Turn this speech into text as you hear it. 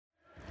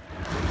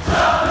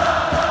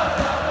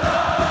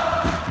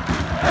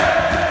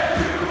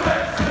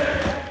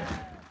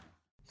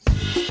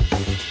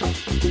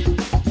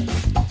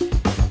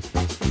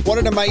What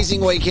an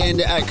amazing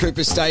weekend at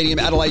Cooper Stadium.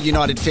 Adelaide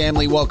United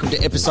family, welcome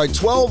to episode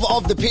 12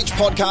 of the Pitch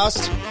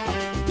Podcast.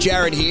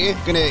 Jarrod here,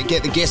 going to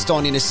get the guest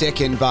on in a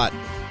second, but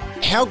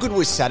how good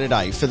was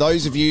Saturday? For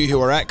those of you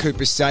who are at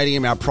Cooper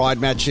Stadium, our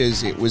Pride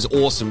matches, it was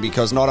awesome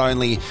because not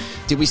only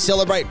did we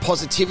celebrate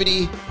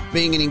positivity,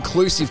 being an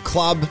inclusive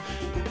club,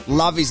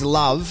 love is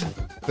love,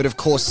 but of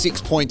course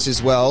 6 points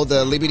as well.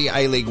 The Liberty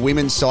A-League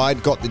women's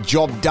side got the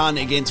job done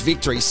against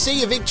Victory.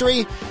 See a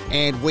Victory,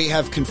 and we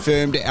have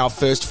confirmed our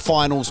first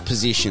finals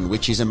position,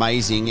 which is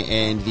amazing.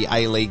 And the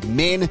A-League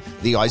men,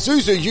 the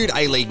Isuzu Ute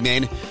A-League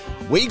men,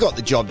 we got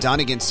the job done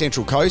against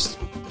Central Coast.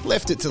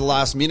 Left it to the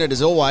last minute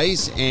as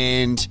always,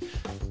 and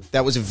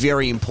that was a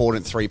very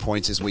important 3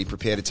 points as we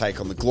prepare to take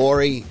on the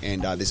Glory,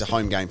 and there's a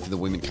home game for the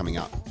women coming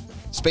up.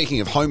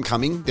 Speaking of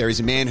homecoming, there is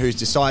a man who's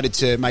decided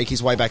to make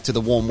his way back to the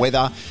warm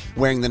weather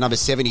wearing the number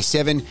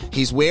 77.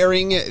 He's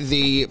wearing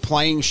the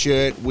playing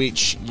shirt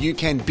which you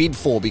can bid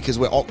for because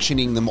we're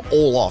auctioning them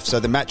all off. So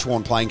the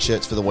match-worn playing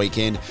shirts for the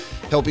weekend,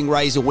 helping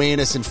raise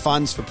awareness and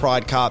funds for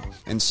Pride Cup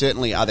and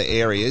certainly other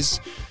areas.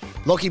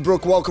 Lachlan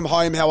Brook, welcome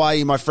home. How are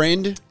you, my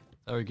friend?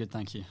 Very good,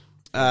 thank you.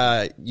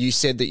 You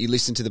said that you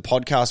listened to the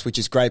podcast, which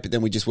is great, but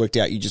then we just worked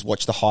out you just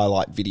watched the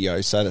highlight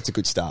video, so that's a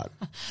good start.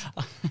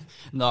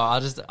 No, I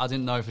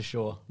didn't know for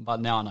sure,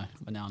 but now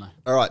I know.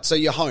 All right, so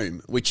you're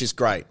home, which is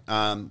great.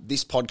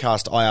 This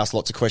podcast, I ask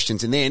lots of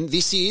questions, and then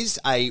this is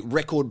a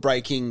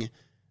record-breaking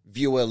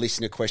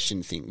viewer-listener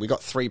question thing. We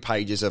got 3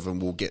 pages of them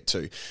we'll get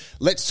to.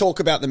 Let's talk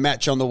about the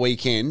match on the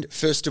weekend.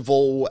 First of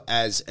all,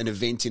 as an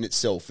event in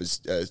itself, as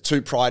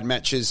 2 Pride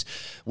matches,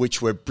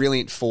 which were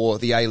brilliant for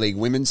the A-League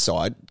women's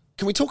side.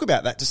 Can we talk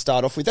about that to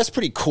start off with? That's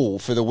pretty cool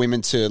for the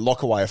women to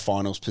lock away a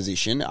finals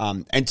position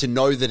and to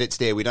know that it's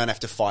there. We don't have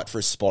to fight for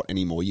a spot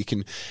anymore. You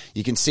can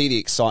see the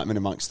excitement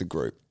amongst the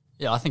group.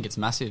 Yeah, I think it's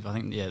massive.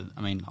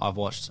 I've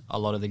watched a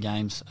lot of the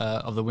games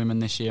of the women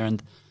this year,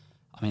 and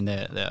I mean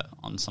they're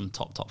on some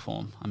top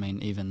form. I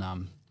mean even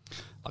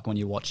like when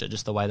you watch it,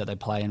 just the way that they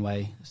play and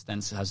way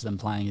Stens has them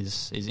playing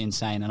is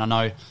insane. And I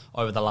know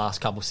over the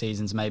last couple of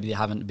seasons maybe they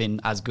haven't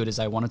been as good as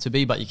they wanted to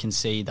be, but you can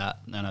see that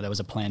there was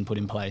a plan put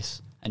in place.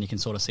 And you can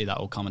sort of see that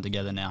all coming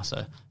together now.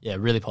 So, yeah,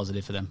 really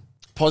positive for them.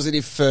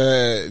 Positive for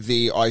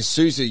the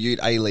Isuzu Ute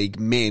A-League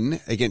men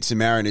against the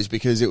Mariners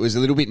because it was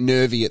a little bit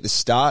nervy at the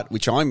start,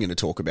 which I'm going to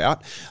talk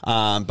about.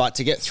 But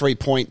to get 3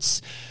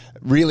 points,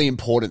 really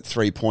important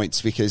 3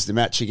 points because the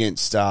match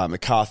against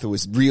MacArthur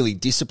was really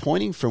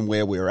disappointing from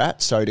where we were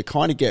at. So to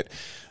kind of get,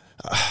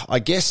 I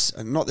guess,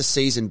 not the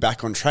season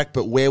back on track,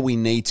 but where we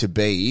need to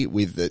be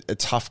with a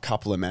tough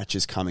couple of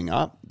matches coming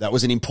up, that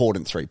was an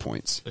important 3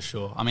 points. For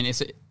sure. I mean,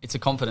 it's a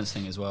confidence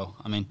thing as well.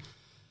 I mean,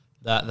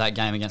 that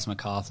game against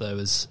MacArthur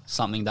was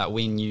something that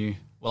we knew,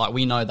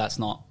 we know that's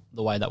not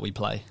the way that we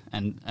play.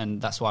 And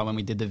that's why when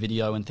we did the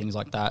video and things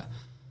like that,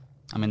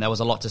 I mean, there was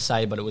a lot to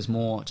say, but it was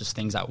more just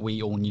things that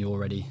we all knew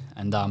already.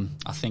 And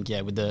I think,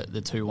 with the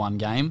 2-1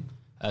 game,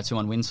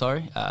 2-1 win,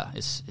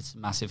 it's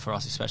massive for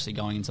us, especially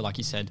going into, like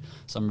you said,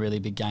 some really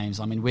big games.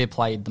 I mean, we've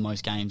played the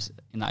most games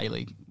in the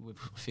A-League with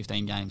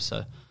 15 games.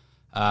 So,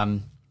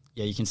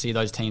 you can see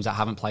those teams that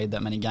haven't played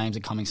that many games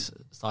are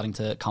starting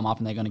to come up,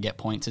 and they're going to get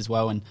points as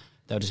well, and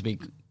they'll just be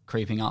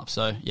creeping up.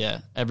 So,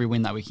 every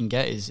win that we can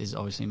get is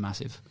obviously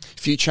massive.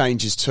 A few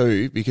changes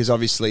too, because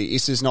obviously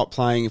Issa's not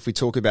playing. If we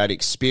talk about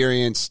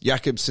experience,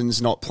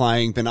 Jakobsen's not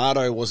playing.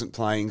 Bernardo wasn't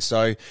playing.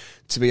 So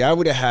to be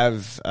able to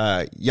have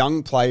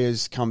young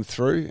players come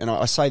through, and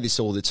I say this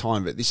all the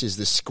time, but this is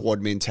the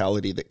squad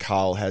mentality that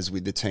Carl has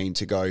with the team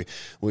to go,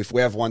 well, if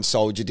we have one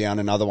soldier down,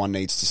 another one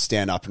needs to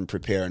stand up and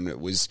prepare. And it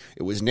was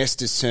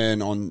Nesta's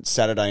turn on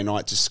Saturday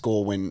night to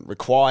score when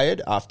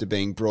required after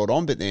being brought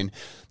on, but then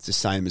it's the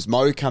same as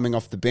Mo coming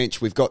off the bench.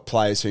 We've got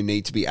players who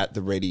need to be at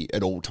the ready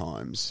at all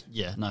times.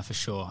 Yeah, no, for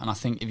sure. And I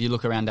think if you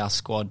look around our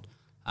squad,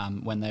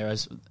 when there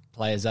is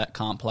players that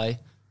can't play,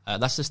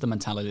 that's just the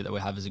mentality that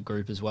we have as a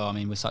group as well. I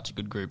mean, we're such a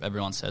good group.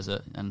 Everyone says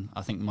it. And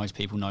I think most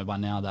people know by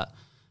now that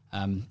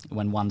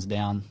when one's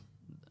down,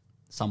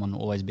 someone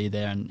will always be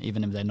there. And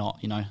even if they're not,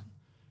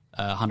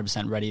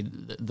 100% ready,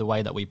 the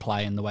way that we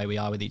play and the way we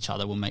are with each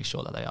other will make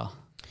sure that they are.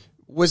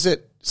 Was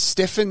it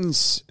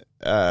Stefan's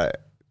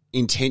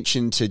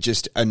intention to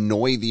just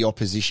annoy the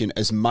opposition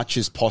as much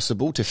as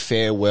possible to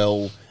fare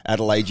well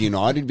Adelaide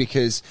United?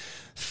 Because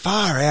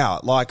far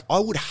out, I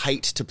would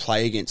hate to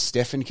play against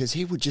Stefan because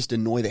he would just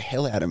annoy the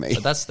hell out of me.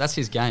 But that's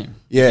his game.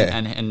 Yeah.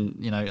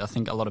 And I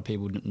think a lot of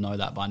people know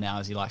that by now,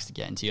 as he likes to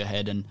get into your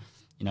head and,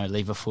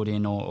 leave a foot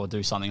in or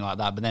do something like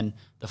that. But then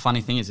the funny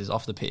thing is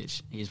off the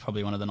pitch, he's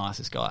probably one of the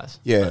nicest guys.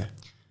 Yeah. But,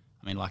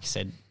 I mean, like I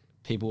said,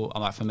 people,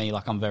 for me,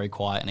 I'm very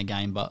quiet in a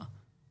game, but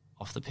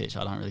off the pitch,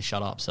 I don't really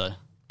shut up. So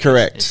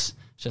correct. It's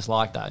just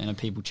like that.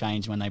 People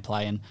change when they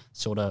play and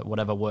sort of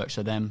whatever works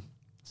for them,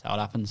 that's how it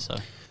happens. So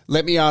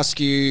let me ask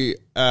you,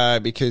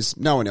 because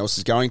no one else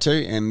is going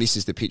to, and this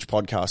is the Pitch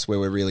podcast where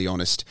we're really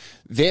honest.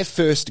 Their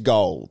first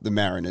goal, the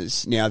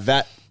Mariners. Now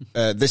that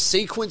the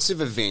sequence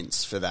of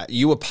events for that,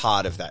 you were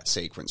part of that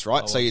sequence,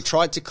 right? So you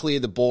tried to clear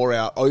the ball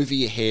out over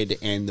your head,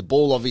 and the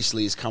ball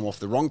obviously has come off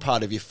the wrong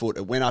part of your foot.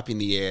 It went up in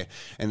the air,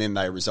 and then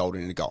they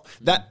resulted in a goal.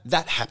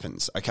 That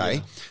happens, okay?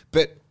 Yeah.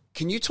 But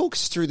can you talk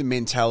us through the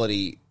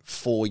mentality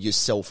for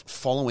yourself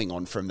following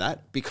on from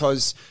that?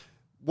 Because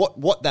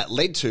what that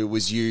led to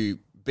was you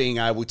being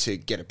able to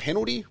get a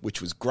penalty,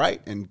 which was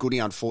great, and Goody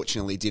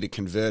unfortunately did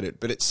convert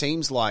it. But it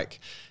seems like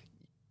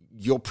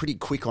you're pretty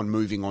quick on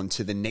moving on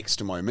to the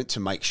next moment to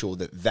make sure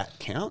that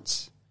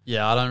counts.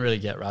 Yeah, I don't really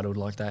get rattled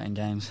like that in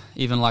games.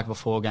 Even like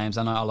before games,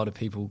 I know a lot of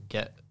people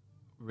get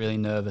really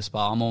nervous,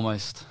 but I'm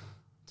almost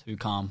too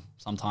calm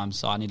sometimes,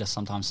 so I need to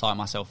sometimes psych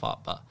myself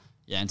up. But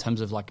yeah, in terms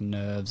of like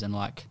nerves and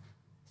like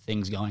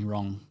things going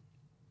wrong,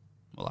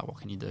 well, like what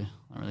can you do?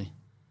 Not really.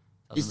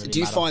 Do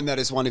you find that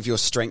as one of your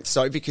strengths,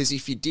 though? Because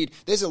if you did,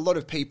 there's a lot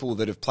of people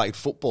that have played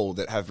football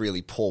that have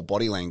really poor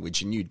body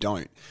language and you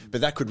don't.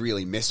 But that could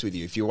really mess with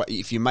you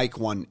if you make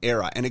one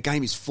error. And a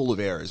game is full of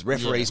errors.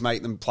 Referees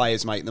make them,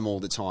 players make them all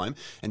the time.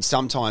 And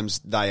sometimes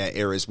they are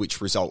errors which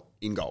result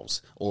in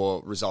goals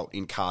or result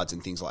in cards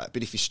and things like that.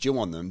 But if you stew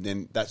on them,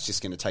 then that's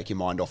just going to take your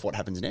mind off what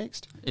happens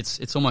next.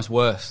 It's almost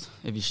worse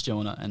if you stew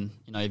on it. And,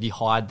 you know, if you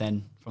hide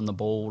then from the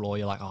ball or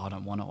you're like, oh, I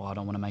don't want it, or I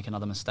don't want to make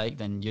another mistake,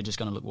 then you're just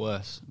going to look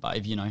worse. But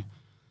if, you know,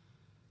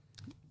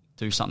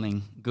 do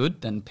something good,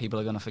 then people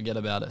are going to forget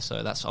about it.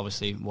 So that's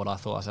obviously what I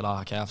thought. I said,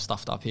 okay, I've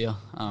stuffed up here.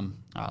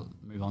 I'll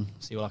move on,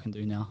 see what I can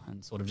do now,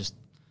 and sort of just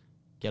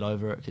get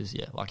over it. Because,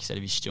 yeah, like you said,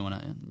 if you're stewing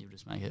it, you'll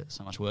just make it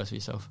so much worse for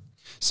yourself.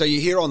 So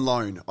you're here on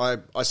loan.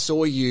 I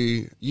saw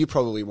you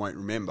probably won't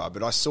remember,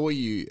 but I saw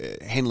you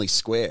at Henley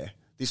Square.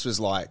 This was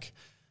like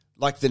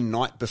the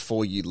night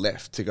before you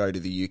left to go to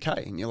the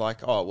UK, and you're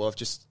like, oh, well, I've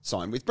just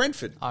signed with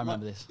Brentford. I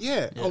remember this.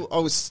 Yeah. I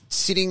was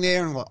sitting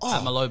there and I'm like, oh.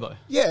 At Malobo.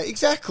 Yeah,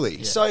 exactly.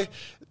 Yeah. So,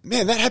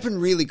 man, that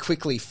happened really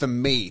quickly for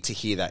me to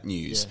hear that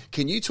news. Yeah.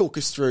 Can you talk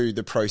us through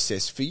the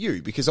process for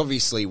you? Because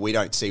obviously we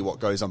don't see what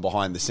goes on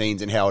behind the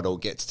scenes and how it all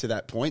gets to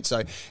that point.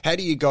 So how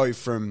do you go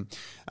from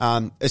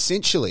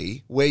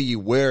essentially where you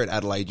were at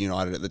Adelaide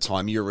United at the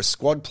time, you're a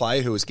squad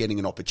player who was getting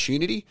an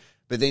opportunity,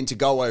 but then to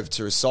go over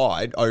to a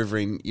side over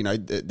in, you know,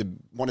 the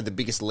one of the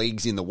biggest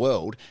leagues in the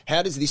world,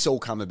 how does this all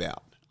come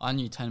about? I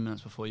knew 10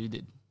 minutes before you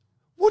did.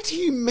 What do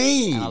you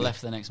mean? And I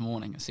left the next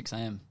morning at 6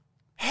 a.m.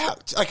 How?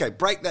 Okay,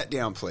 break that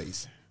down,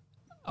 please.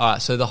 All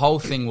right, so the whole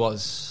thing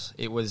was,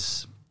 it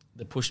was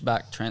the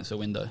pushback transfer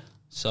window.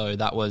 So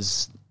that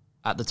was,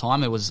 at the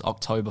time, it was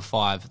October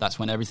 5. That's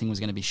when everything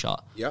was going to be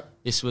shut. Yep.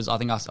 This was, I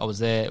think I was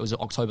there, it was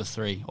October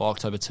 3 or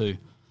October 2.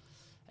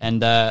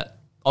 And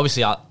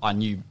obviously I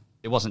knew,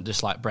 it wasn't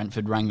just like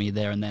Brentford rang me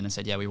there and then and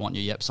said, yeah, we want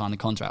you, yep, sign the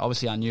contract.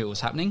 Obviously I knew it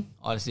was happening.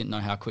 I just didn't know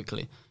how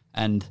quickly.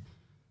 And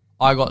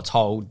I got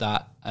told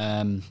that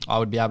I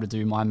would be able to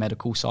do my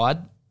medical side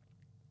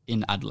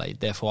in Adelaide.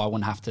 Therefore, I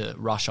wouldn't have to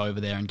rush over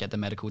there and get the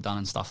medical done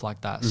and stuff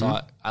like that. Mm-hmm. So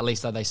at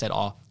least they said,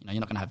 oh, you know, you're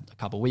not going to have a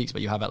couple of weeks,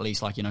 but you have at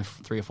least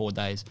 3 or 4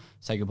 days,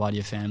 say goodbye to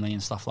your family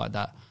and stuff like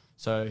that.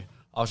 So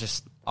I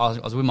was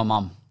with my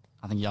mum.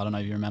 I don't know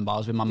if you remember. I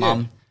was with my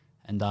mum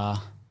and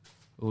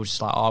we were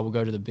just like, oh, we'll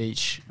go to the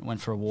beach. Went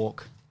for a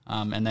walk.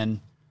 And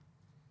then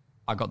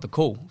I got the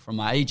call from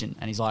my agent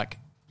and he's like,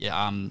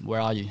 yeah, where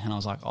are you? And I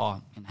was like,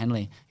 oh, in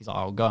Henley. He's like,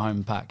 I'll go home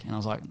and pack. And I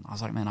was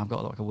like, man, I've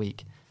got like a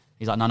week.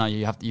 He's like, no,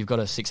 you've got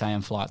a 6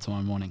 a.m. flight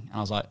tomorrow morning. And I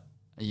was like,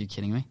 are you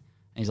kidding me? And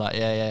he's like,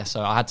 yeah.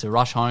 So I had to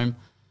rush home.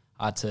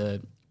 I had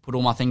to put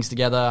all my things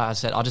together. I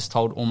just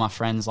told all my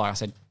friends, like I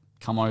said,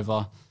 come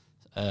over,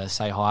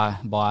 say hi,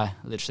 bye,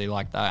 literally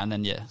like that. And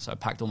then, so I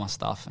packed all my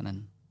stuff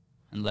and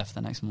left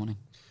the next morning.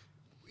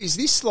 Is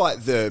this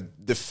like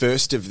the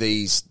first of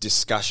these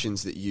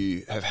discussions that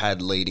you have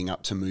had leading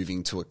up to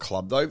moving to a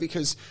club, though?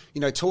 Because, you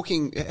know,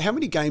 how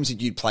many games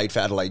had you played for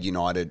Adelaide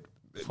United?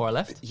 Before I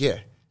left? Yeah.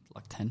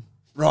 Like 10.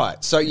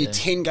 Right. So you're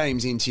 10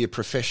 games into your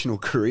professional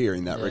career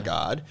in that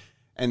regard,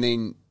 and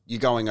then you're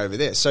going over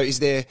there. So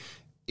is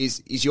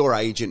your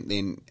agent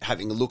then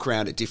having a look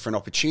around at different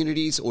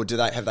opportunities, or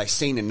have they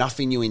seen enough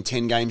in you in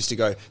 10 games to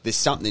go, there's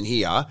something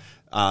here,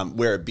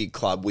 we're a big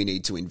club, we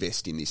need to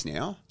invest in this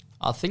now?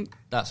 I think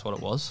that's what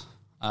it was.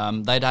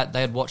 They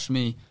had watched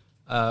me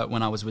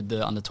when I was with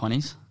the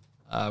under-20s.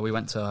 We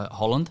went to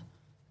Holland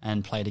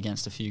and played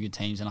against a few good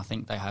teams, and I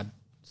think they had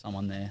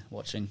someone there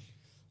watching.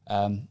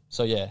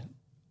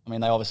 I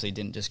mean, they obviously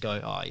didn't just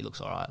go, oh, he looks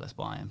all right, let's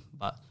buy him.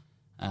 But,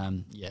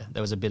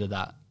 there was a bit of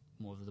that,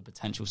 more of the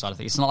potential side of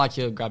things. It's not like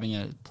you're grabbing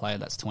a player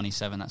that's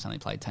 27, that's only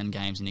played 10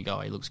 games, and you go, oh,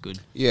 he looks good.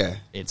 Yeah.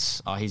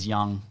 It's, oh, he's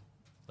young,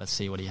 let's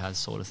see what he has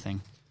sort of thing.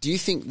 Do you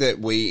think that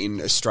we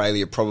in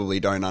Australia probably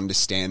don't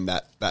understand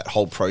that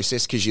whole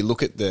process? Because you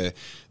look at the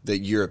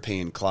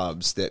European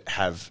clubs that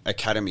have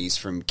academies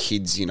from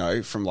kids, you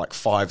know, from like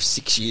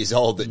 5-6 years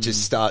old that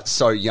just start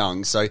so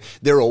young. So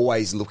they're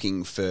always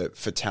looking for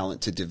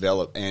talent to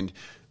develop, and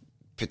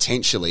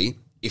potentially,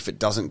 if it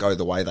doesn't go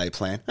the way they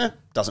plan,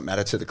 doesn't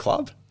matter to the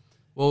club.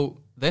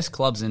 Well, there's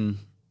clubs in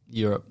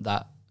Europe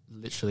that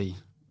literally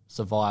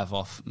survive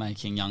off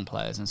making young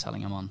players and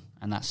selling them on,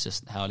 and that's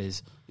just how it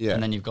is. Yeah.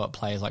 And then you've got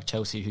players like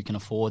Chelsea who can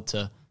afford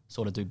to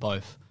sort of do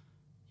both.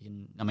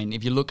 I mean,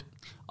 if you look,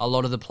 a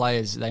lot of the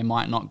players, they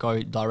might not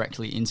go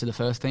directly into the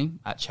first team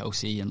at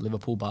Chelsea and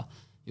Liverpool, but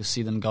you'll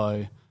see them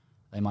go,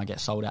 they might get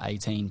sold at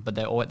 18, but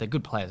they're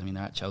good players. I mean,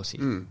 they're at Chelsea.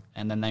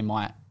 And then they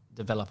might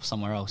develop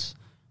somewhere else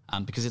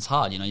because it's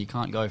hard. You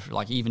can't go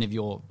for, even if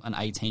you're an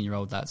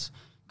 18-year-old that's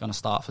going to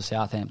start for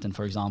Southampton,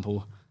 for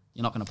example,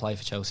 you're not going to play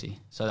for Chelsea.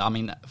 So, I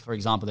mean, for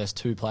example, there's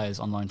 2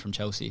 players on loan from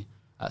Chelsea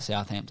at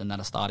Southampton that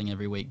are starting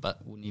every week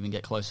but wouldn't even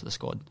get close to the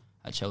squad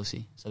at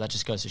Chelsea. So that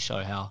just goes to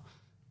show how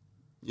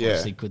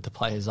obviously good the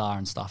players are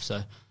and stuff.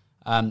 So,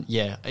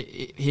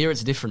 here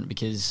it's different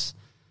because,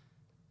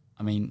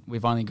 I mean,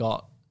 we've only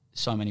got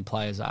so many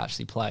players that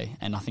actually play,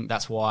 and I think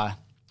that's why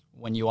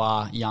when you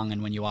are young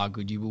and when you are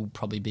good, you will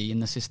probably be in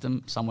the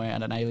system somewhere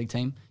at an A-League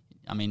team.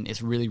 I mean,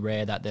 it's really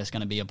rare that there's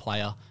going to be a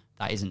player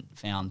that isn't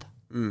found,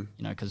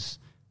 because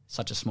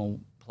such a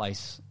small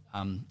place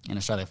in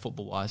Australia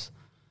football-wise.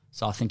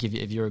 So I think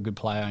if you're a good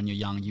player and you're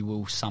young, you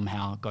will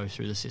somehow go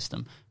through the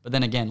system. But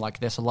then again,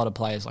 there's a lot of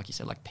players, like you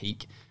said,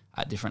 peak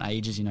at different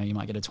ages. You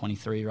might get a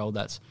 23-year-old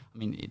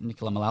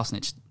Nikola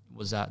Milausnic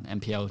was at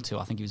MPL till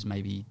I think he was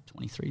maybe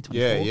 23,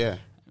 24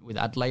 with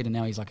Adelaide, and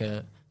now he's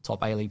a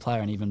top A-League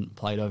player and even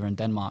played over in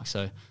Denmark.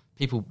 So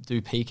people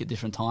do peak at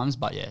different times,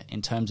 but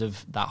in terms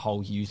of that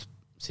whole youth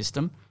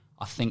system,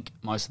 I think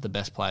most of the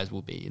best players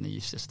will be in the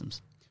youth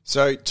systems.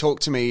 So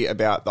talk to me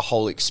about the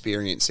whole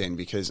experience then,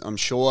 because I'm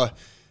sure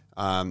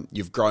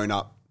you've grown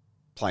up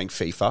playing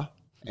FIFA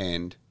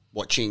and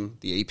watching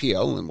the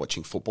EPL and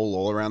watching football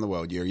all around the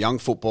world. You're a young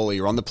footballer,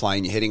 you're on the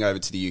plane, you're heading over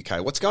to the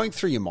UK. What's going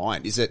through your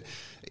mind? Is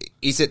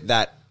it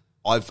that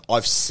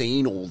I've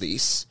seen all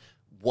this,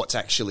 what's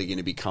actually going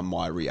to become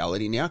my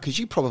reality now? Because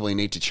you probably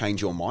need to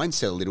change your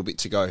mindset a little bit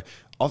to go,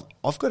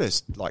 I've got to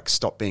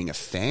stop being a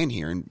fan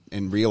here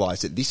and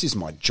realise that this is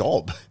my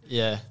job.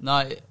 Yeah, no,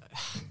 I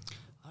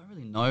don't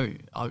really know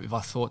if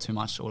I thought too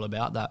much all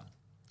about that,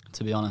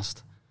 to be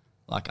honest.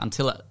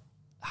 Until it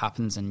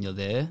happens and you're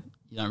there,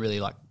 you don't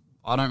really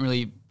I don't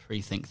really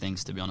pre-think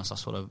things, to be honest. I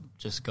sort of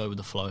just go with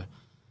the flow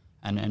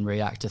and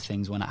react to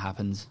things when it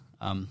happens.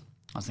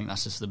 I think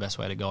that's just the best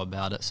way to go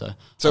about it.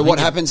 So what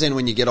happens then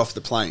when you get off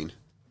the plane?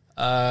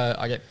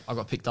 I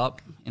got picked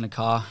up in a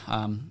car.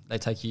 They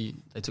took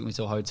me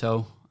to a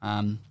hotel,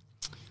 and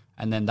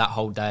then that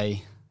whole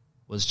day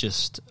was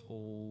just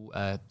all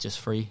just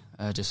free,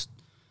 just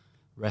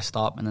rest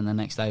up. And then the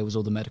next day was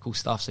all the medical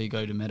stuff. So you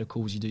go to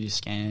medicals, you do your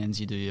scans,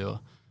 you do your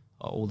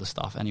all the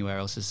stuff. Anywhere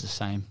else is the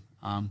same.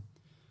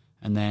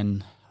 And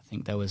then I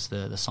think there was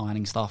the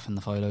signing stuff and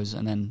the photos.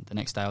 And then the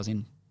next day I was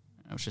in.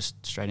 I was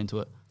just straight into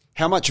it.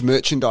 How much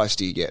merchandise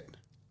do you get?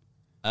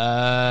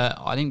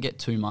 I didn't get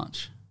too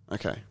much.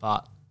 Okay.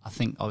 But I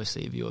think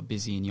obviously if you were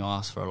busy and you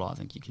asked for a lot, I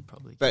think you could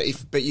probably.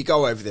 But you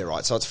go over there,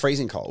 right? So it's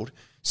freezing cold.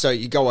 So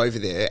you go over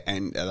there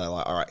and they're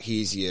like, all right,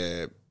 here's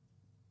your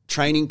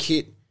training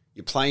kit,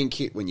 your playing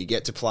kit when you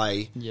get to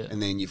play,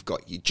 and then you've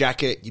got your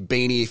jacket, your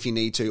beanie if you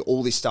need to,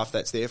 all this stuff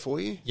that's there for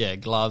you? Yeah,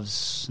 gloves,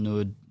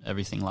 snood,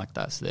 everything like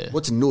that's there.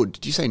 What's a snood?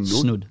 Did you say snood?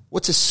 Snood.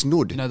 What's a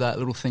snood? You know that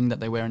little thing that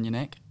they wear on your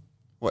neck?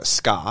 What,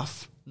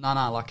 scarf? No,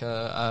 like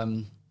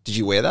a... Did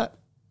you wear that?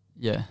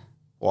 Yeah.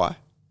 Why?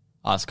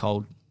 Oh, it's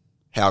cold.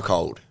 How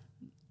cold?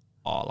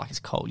 Oh, it's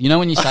cold. You know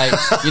when you say,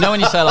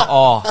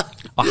 oh,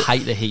 I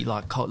hate the heat,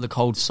 the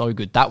cold's so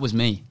good. That was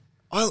me.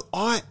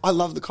 I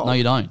love the cold. No,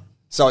 you don't.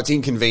 So it's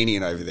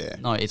inconvenient over there.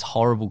 No, it's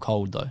horrible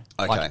cold though.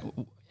 Okay.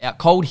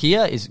 Cold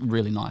here is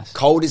really nice.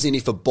 Cold as in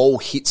if a ball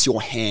hits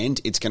your hand,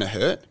 it's going to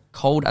hurt?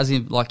 Cold as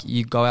in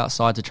you go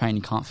outside to train,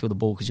 you can't feel the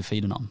ball because your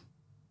feet are numb.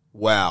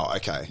 Wow,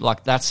 okay.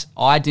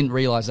 I didn't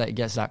realise that it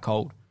gets that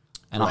cold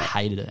and I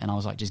hated it and I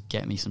was like, just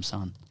get me some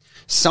sun.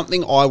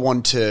 Something I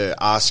want to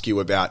ask you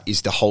about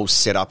is the whole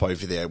setup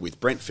over there with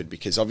Brentford,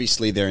 because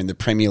obviously they're in the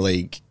Premier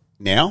League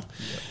now.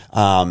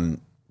 Yep.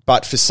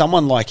 But for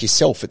someone like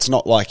yourself, it's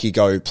not like you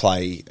go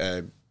play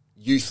a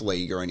youth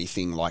league or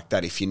anything like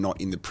that if you're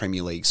not in the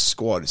Premier League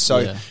squad.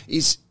 So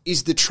is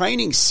the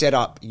training set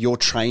up your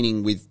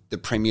training with the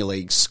Premier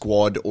League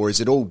squad, or is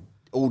it all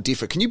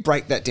different? Can you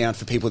break that down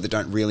for people that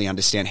don't really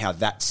understand how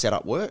that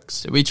setup works?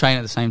 So we train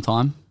at the same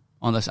time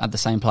at the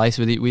same place.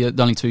 We're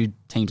the only 2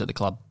 teams at the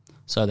club.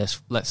 So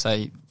there's, let's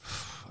say,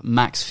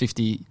 max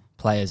 50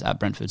 players at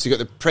Brentford. So you've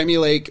got the Premier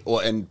League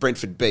and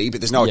Brentford B,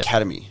 but there's no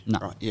academy. No.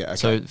 Right. Yeah, okay.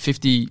 So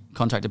 50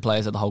 contracted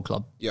players at the whole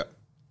club. Yep.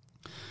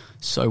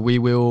 So we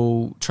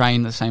will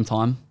train at the same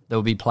time. There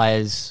will be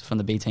players from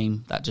the B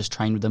team that just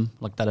train with them,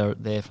 that are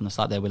there from the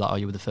start. They'll be like, oh,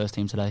 you were the first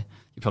team today.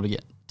 You probably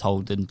get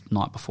told the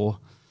night before.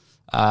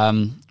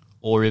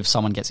 Or if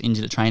someone gets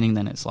injured at training,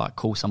 then it's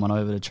call someone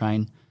over to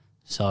train.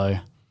 So...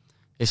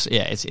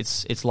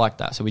 It's like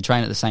that. So we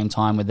train at the same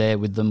time. We're there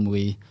with them.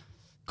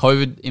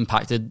 COVID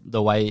impacted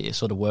the way it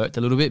sort of worked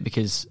a little bit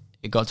because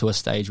it got to a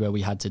stage where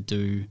we had to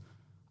do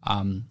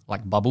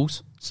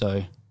bubbles.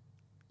 So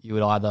you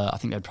would I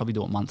think they'd probably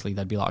do it monthly.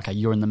 They'd be like, okay,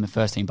 you're in the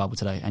first team bubble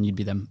today and you'd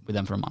be with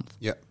them for a month.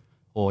 Yeah.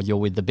 Or you're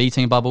with the B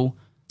team bubble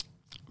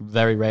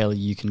very rarely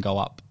you can go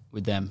up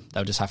with them.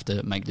 They'll just have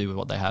to make do with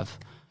what they have.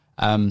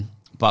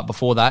 But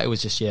before that, it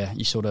was just,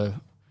 you sort of...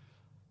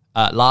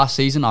 last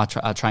season, I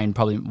trained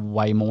probably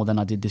way more than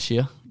I did this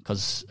year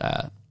because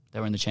they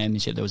were in the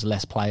championship. There was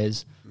less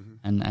players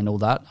and all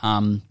that.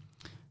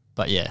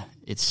 But yeah,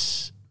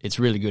 it's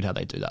really good how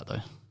they do that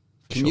though.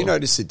 Can you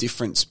notice a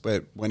difference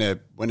when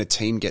a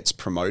team gets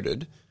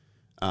promoted,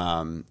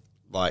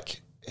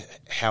 like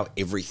how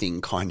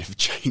everything kind of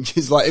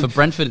changes? Like for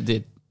Brentford, it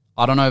did.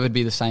 I don't know if it'd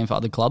be the same for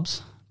other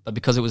clubs, but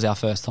because it was our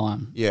first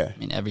time, I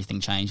mean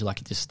everything changed.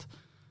 Like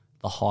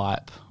the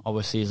hype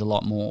obviously is a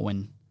lot more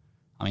when.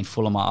 I mean,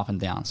 Fulham are up and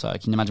down. So can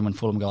you imagine when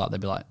Fulham go up,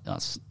 they'd be like,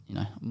 that's,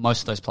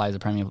 most of those players are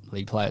Premier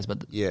League players,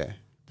 but the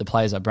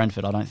players at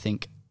Brentford, I don't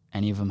think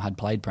any of them had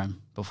played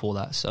Prem before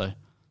that. So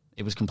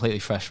it was completely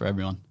fresh for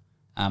everyone.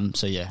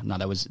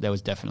 There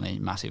was definitely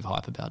massive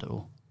hype about it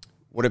all.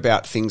 What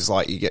about things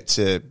like you get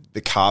to the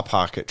car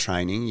park at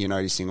training, you're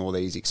noticing all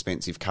these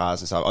expensive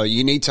cars and stuff. Oh,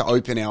 you need to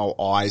open our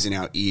eyes and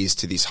our ears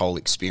to this whole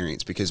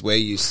experience because we're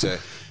used to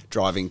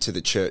driving to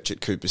the church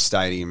at Cooper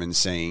Stadium and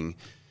seeing...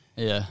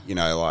 Yeah,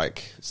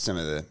 like some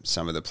of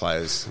the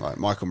players, like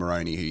Michael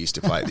Moroney, who used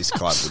to play at this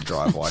club, would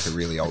drive like a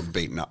really old,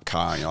 beaten up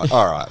car, and you're like,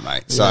 all right,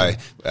 mate. So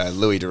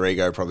Louis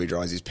Dorigo probably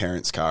drives his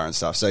parents' car and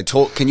stuff. So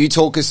can you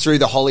talk us through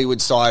the Hollywood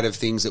side of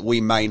things that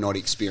we may not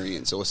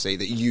experience or see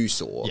that you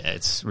saw? Yeah,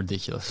 it's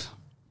ridiculous.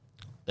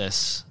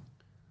 There's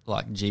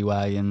like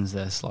G-Wagons,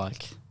 there's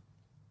like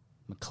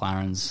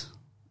McLarens,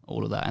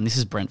 all of that, and this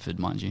is Brentford,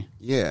 mind you.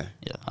 Yeah,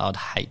 I'd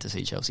hate to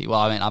see Chelsea. Well,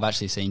 I mean, I've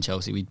actually seen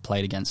Chelsea. We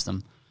played against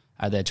them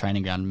at their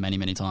training ground many,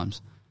 many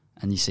times,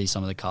 and you see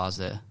some of the cars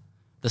there.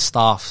 The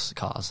staff's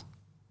cars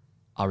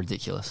are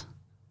ridiculous.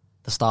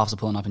 The staffs are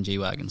pulling up in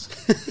G-Wagons.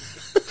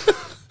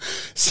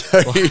 So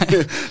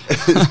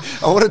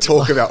I want to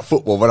talk about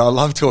football, but I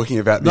love talking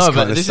about this kind of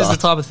stuff. No, but this is the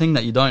type of thing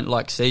that you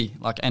don't see.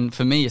 And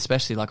for me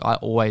especially, I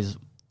always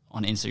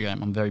on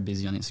Instagram, I'm very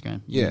busy on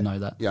Instagram. You know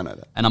that. Yeah, I know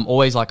that. And I'm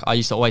always I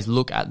used to always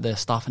look at their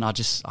stuff, and I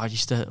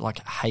used to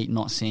hate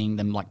not seeing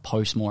them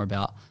post more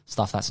about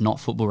stuff that's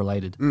not football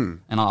related. And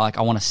I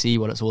want to see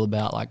what it's all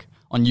about. Like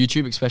on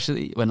YouTube,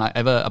 especially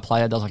whenever a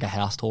player does a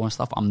house tour and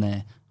stuff, I'm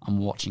there, I'm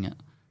watching it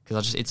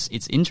because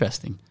it's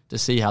interesting to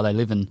see how they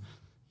live and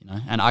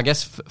And I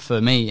guess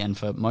for me and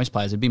for most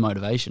players, it'd be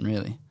motivation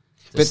really.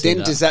 But then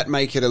does that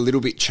make it a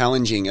little bit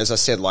challenging? As I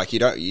said, you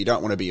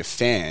don't want to be a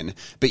fan,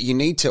 but you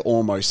need to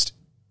almost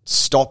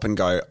stop and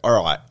go,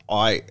 all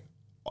right,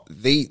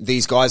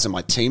 these guys are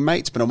my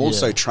teammates, but I'm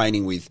also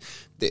training with,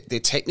 they're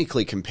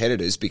technically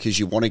competitors because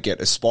you want to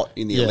get a spot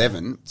in the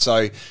 11.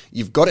 So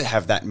you've got to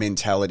have that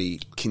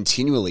mentality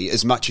continually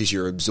as much as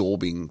you're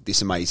absorbing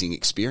this amazing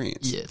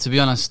experience. Yeah, to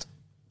be honest,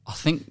 I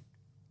think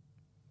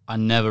I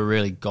never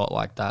really got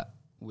like that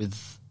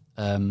with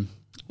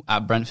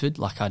at Brentford.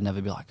 I'd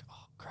never be like,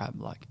 oh crap,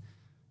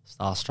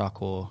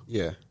 starstruck or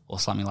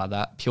something like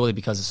that, purely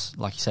because,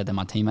 like you said, they're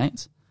my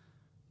teammates.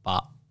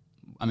 But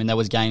I mean, there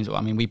was games. I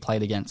mean, we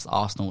played against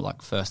Arsenal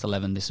first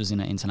 11. This was in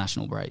an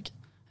international break,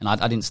 and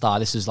I didn't start.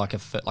 This was like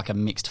a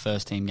mixed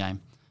first team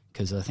game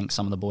because I think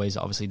some of the boys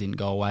obviously didn't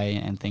go away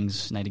and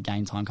things needed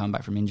game time coming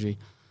back from injury.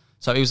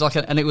 So it was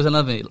it was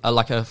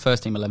a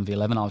first team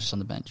 11v11. I was just on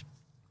the bench,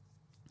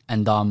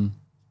 and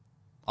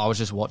I was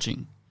just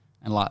watching,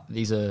 and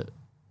these are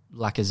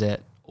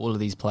Lacazette, all of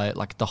these players,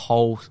 the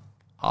whole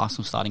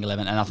Arsenal starting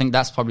 11, and I think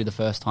that's probably the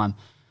first time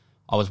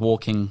I was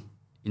walking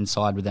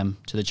inside with them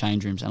to the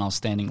change rooms, and I was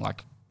standing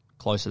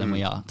closer than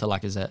we are to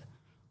Lacazette,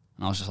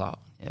 and I was just like,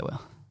 yeah,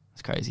 well,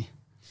 that's crazy.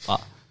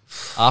 But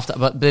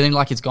then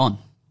it's gone.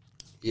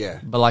 Yeah.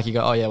 But you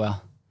go, oh yeah,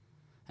 well.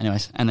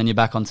 Anyways, and then you're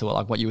back onto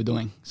what you were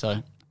doing.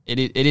 So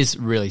it is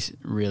really,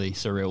 really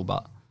surreal.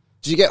 But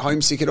did you get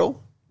homesick at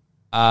all?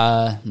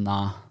 Nah.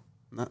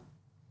 No.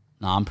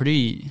 Nah, I'm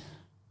pretty.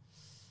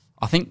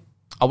 I think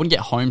I wouldn't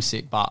get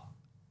homesick, but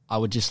I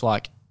would just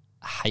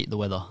hate the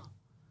weather.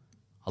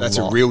 That's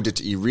a real...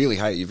 you really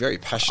hate it. You're very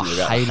passionate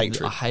about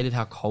hatred. I hated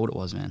how cold it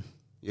was, man.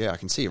 Yeah, I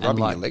can see you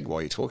rubbing your leg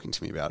while you're talking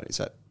to me about it. Is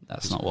that...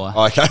 That's not why.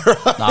 Oh, okay,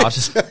 right. No, I was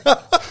just...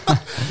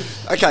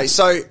 Okay,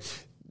 so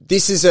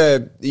this is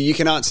you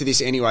can answer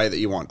this any way that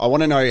you want. I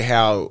want to know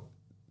how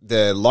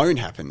the loan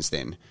happens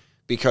then,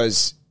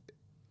 because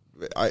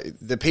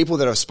the people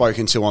that I've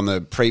spoken to on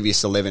the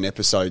previous 11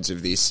 episodes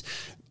of this,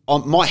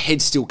 my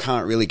head still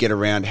can't really get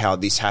around how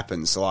this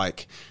happens.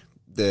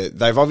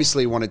 They've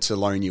obviously wanted to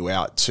loan you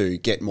out to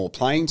get more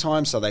playing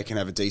time so they can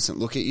have a decent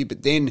look at you.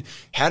 But then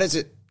how does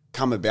it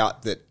come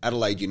about that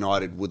Adelaide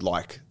United would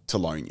like to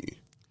loan you?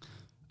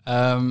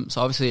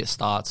 So obviously it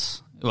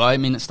starts... Well, I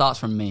mean, it starts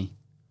from me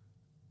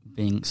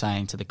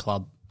saying to the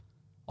club...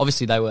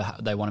 Obviously they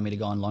wanted me to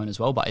go on loan as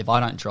well, but if I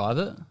don't drive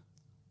it,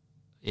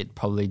 it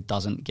probably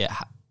doesn't get...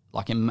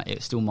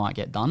 it still might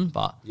get done,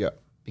 but... Yeah.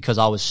 Because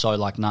I was so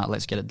nah,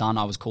 let's get it done.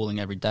 I was calling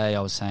every day.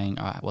 I was saying,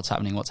 all right, what's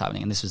happening?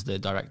 And this was the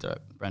director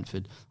at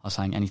Brentford. I was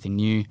saying anything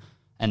new.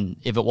 And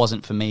if it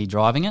wasn't for me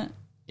driving it,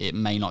 it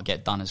may not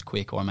get done as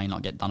quick or it may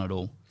not get done at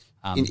all.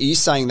 Are you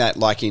saying that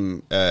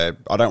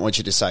I don't want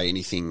you to say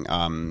anything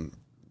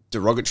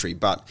derogatory,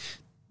 but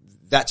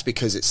that's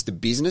because it's the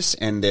business,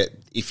 and that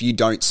if you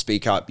don't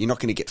speak up, you're not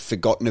going to get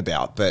forgotten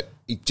about. But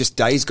just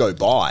days go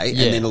by, and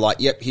then they're like,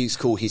 yep, he's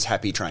cool, he's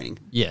happy training.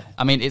 Yeah,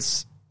 I mean,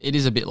 it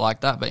is a bit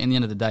like that, but in the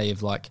end of the day,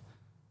 if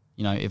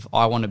if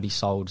I want to be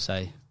sold,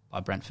 say,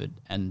 by Brentford,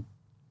 and,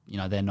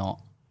 they're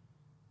not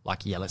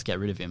like, yeah, let's get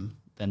rid of him,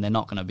 then they're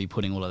not going to be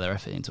putting all of their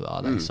effort into it,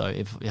 are they? So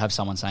if you have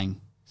someone saying,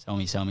 sell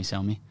me, it's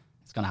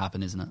going to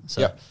happen, isn't it?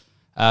 So,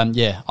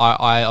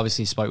 I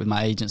obviously spoke with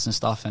my agents and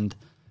stuff, and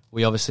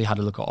we obviously had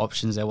to look at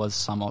options. There was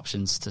some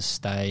options to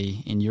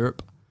stay in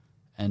Europe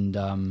and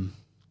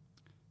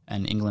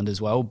England as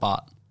well,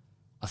 but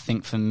I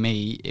think for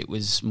me it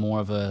was more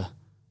of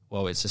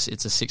it's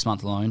a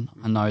 6-month loan.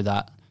 I know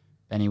that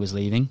Benny was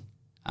leaving,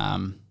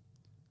 and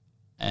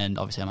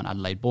obviously I'm an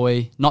Adelaide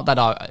boy. Not that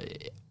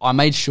I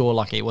made sure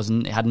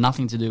it had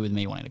nothing to do with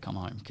me wanting to come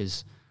home,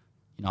 because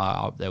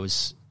there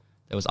was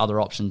other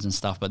options and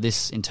stuff. But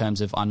this, in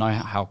terms of, I know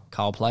how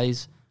Carl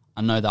plays,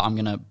 I know that I'm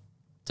going to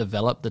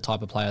develop the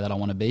type of player that I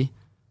want to be.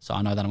 So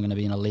I know that I'm going to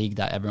be in a league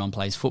that everyone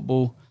plays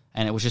football,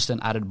 and it was just an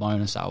added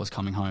bonus that I was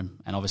coming home,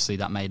 and obviously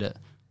that made it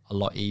a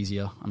lot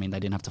easier. I mean, they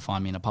didn't have to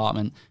find me an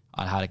apartment.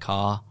 I had a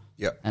car,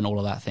 and all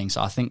of that thing.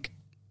 So I think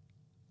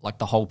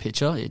the whole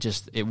picture,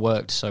 it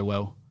worked so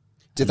well.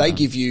 Did they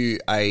give you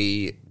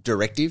a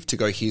directive to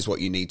go, here's what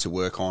you need to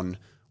work on,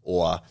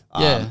 or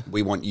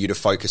we want you to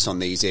focus on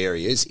these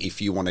areas if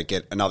you want to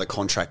get another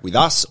contract with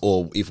us,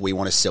 or if we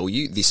want to sell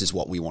you, this is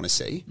what we want to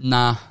see?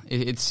 Nah,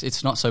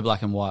 it's not so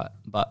black and white.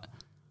 But,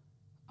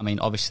 I mean,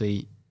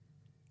 obviously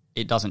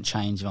it doesn't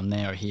change if I'm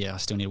there or here. I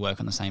still need to work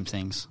on the same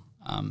things.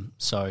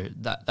 So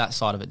that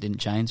side of it didn't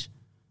change.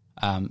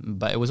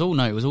 But it was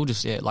all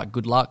just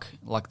good luck.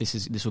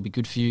 This will be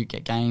good for you.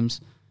 Get games.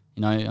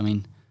 I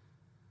mean,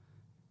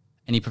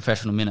 any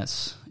professional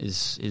minutes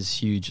is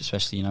huge,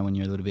 especially when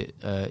you're a little bit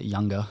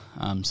younger.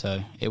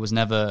 So it was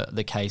never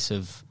the case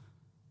of,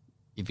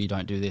 if you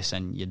don't do this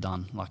and you're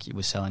done. Like, it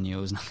was selling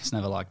you. It's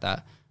never like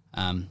that.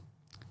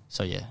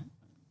 So yeah.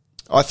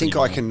 I think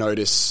I can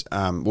notice.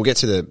 We'll get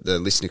to the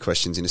listener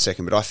questions in a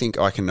second, but I think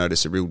I can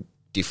notice a real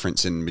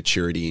difference in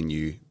maturity in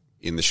you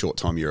in the short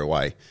time you're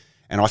away.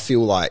 And I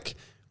feel like,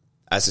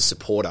 as a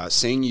supporter,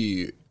 seeing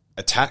you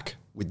attack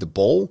with the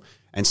ball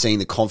and seeing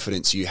the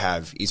confidence you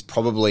have is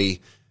probably,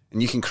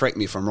 and you can correct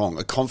me if I'm wrong,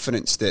 a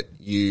confidence that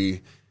you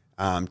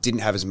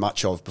didn't have as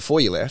much of before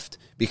you left,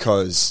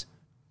 because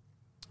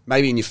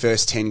maybe in your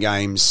first 10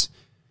 games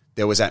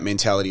there was that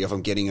mentality of,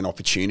 I'm getting an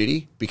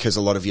opportunity, because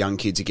a lot of young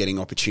kids are getting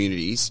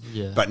opportunities.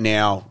 Yeah. But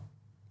now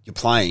you're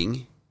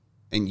playing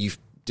and you've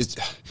just,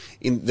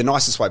 in the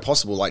nicest way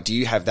possible, do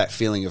you have that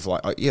feeling of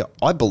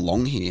I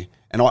belong here?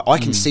 And I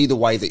can see the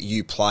way that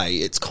you play.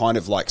 It's kind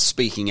of like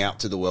speaking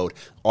out to the world,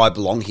 I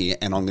belong here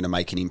and I'm going to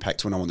make an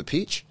impact when I'm on the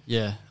pitch.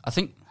 Yeah, I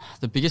think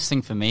the biggest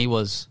thing for me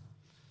was,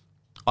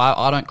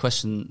 I don't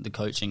question the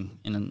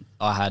coaching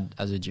I had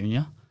as a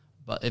junior,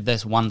 but if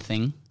there's one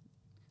thing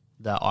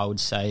that I would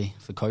say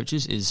for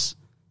coaches is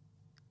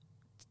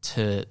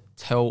to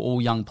tell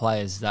all young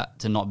players that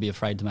to not be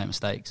afraid to make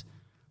mistakes,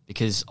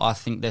 because I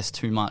think there's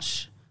too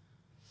much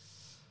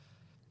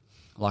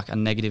a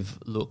negative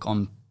look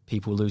on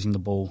people losing the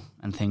ball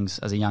and things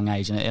as a young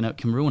age, and it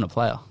can ruin a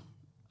player.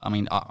 I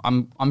mean,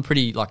 I'm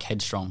pretty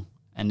headstrong,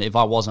 and if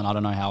I wasn't, I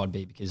don't know how I'd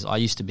be, because I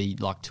used to be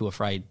too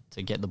afraid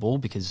to get the ball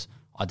because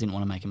I didn't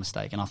want to make a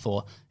mistake. And I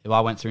thought, if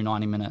I went through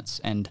 90 minutes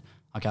and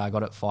I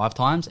got it 5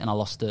 times and I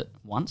lost it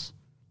once,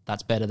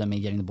 that's better than me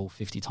getting the ball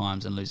 50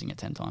 times and losing it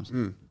 10 times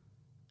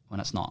when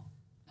it's not.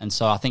 And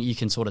so I think you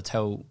can sort of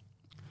tell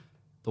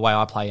the way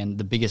I play, and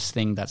the biggest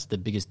thing that's the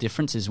biggest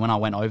difference is when I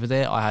went over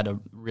there, I had a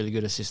really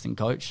good assistant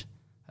coach,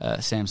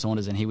 Sam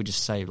Saunders, and he would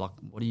just say, what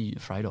are you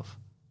afraid of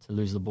to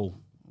lose the ball?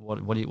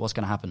 What's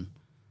going to happen?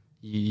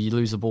 You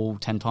lose the ball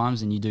 10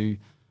 times and you do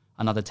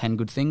another 10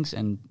 good things,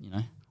 and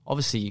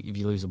obviously if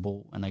you lose the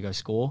ball and they go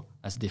score,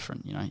 that's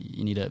different.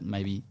 You need to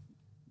maybe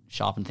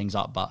sharpen things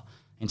up. But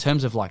in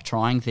terms of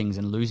trying things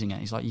and losing it,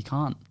 he's you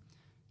can't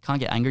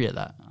get angry at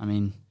that. I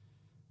mean,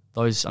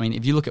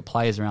 if you look at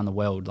players around the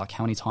world,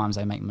 how many times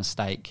they make a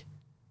mistake,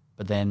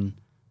 but then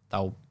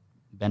they'll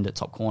bend it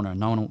top corner and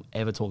no one will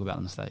ever talk about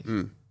the mistake.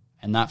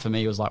 And that for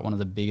me was one of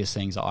the biggest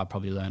things that I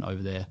probably learned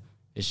over there,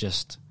 is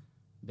just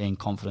being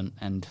confident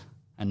and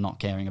not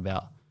caring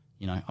about,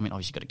 obviously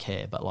you've got to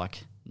care, but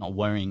not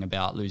worrying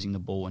about losing the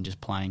ball and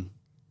just playing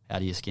out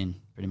of your skin,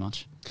 pretty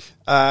much.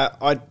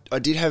 I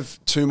did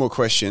have 2 more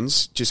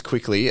questions just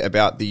quickly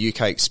about the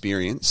UK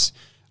experience.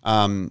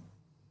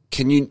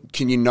 Can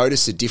you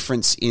notice a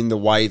difference in the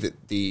way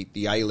that the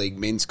A-League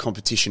men's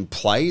competition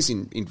plays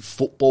in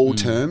football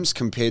terms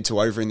compared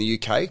to over in the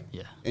UK?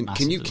 Yeah, and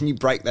massively. can you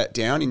break that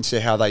down into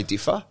how they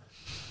differ?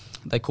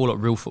 They call it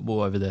real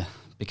football over there,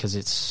 because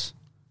it's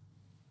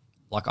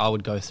I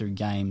would go through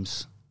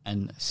games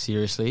and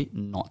seriously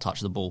not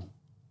touch the ball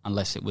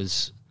unless it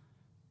was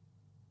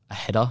a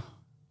header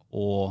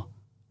or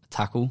a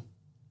tackle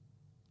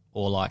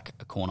or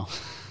a corner,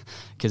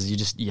 because you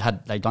just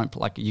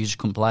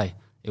couldn't play.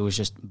 It was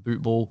just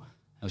boot ball.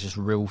 It was just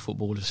real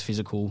football, just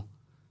physical.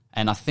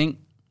 And I think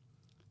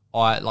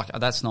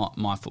that's not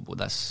my football.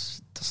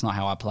 That's That's not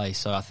how I play.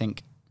 So I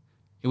think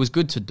it was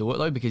good to do it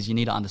though, because you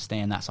need to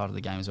understand that side of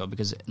the game as well.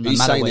 Because no Are you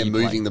matter saying where they're you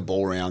moving play, the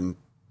ball around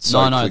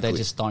so no, quickly? they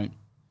just don't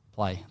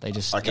play. They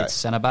just Okay. it's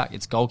centre back,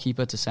 it's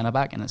goalkeeper to centre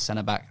back, and it's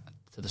centre back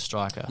to the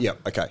striker.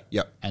 Yep, okay,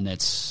 yep. And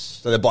it's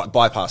So they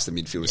bypass the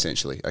midfield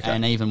essentially. Okay.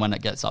 and even when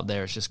it gets up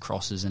there, it's just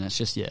crosses, and it's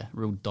just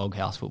real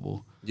doghouse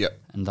football. Yep.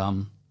 And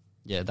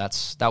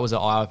that was an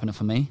eye opener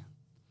for me.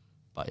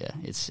 But yeah,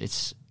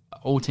 it's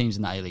all teams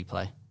in the A-League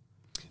play.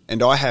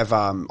 And I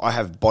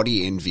have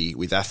body envy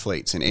with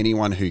athletes, and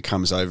anyone who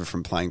comes over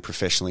from playing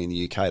professionally in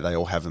the UK, they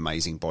all have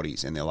amazing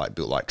bodies, and they're like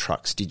built like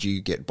trucks. Did you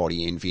get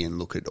body envy and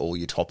look at all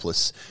your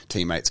topless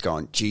teammates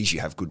going, geez, you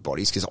have good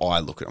bodies? Because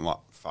I look at them like,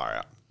 far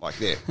out. Like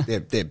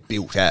they're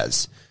built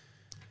as.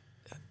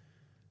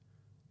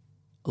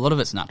 A lot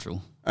of it's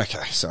natural.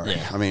 Okay, sorry.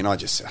 Yeah. I mean,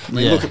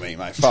 look at me,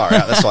 mate. Far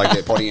out. That's why I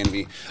get body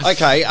envy.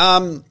 Okay.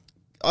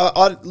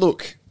 I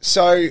look.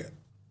 So,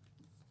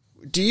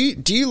 do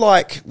you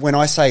like when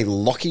I say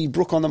Lachlan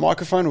Brook on the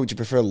microphone, or would you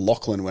prefer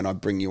Lachlan when I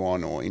bring you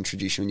on or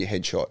introduce you in your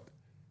headshot?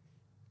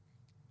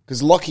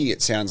 Because Lachlan,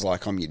 it sounds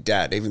like I'm your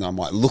dad, even though I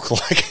might look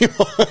like him.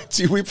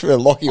 Do we prefer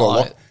Lachlan or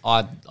Lachlan?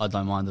 I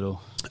don't mind at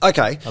all.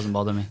 Okay. Doesn't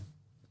bother me.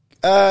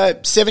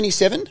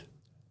 77.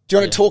 Do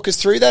you want to talk us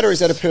through that, or is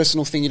that a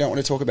personal thing you don't want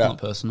to talk about? Not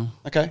personal.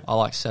 Okay. I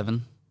like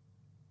 7.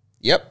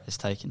 Yep. It's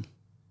taken.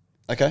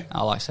 Okay.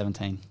 I like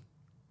 17.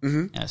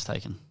 Mm-hmm. Yeah, it's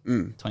taken.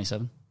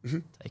 27. Mm-hmm.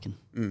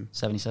 Taken.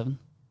 77.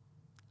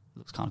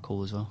 Looks kind of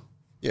cool as well.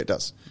 Yeah, it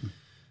does.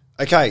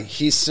 Okay,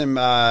 here's some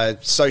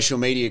social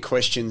media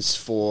questions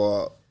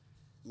for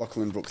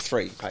Lachlan Brook.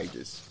 3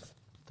 pages.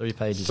 3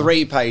 pages.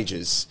 3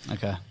 pages.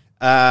 Okay.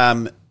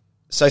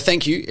 So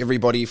thank you,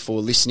 everybody,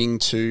 for listening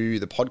to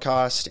the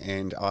podcast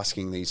and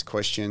asking these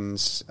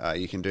questions.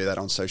 You can do that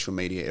on social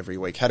media every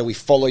week. How do we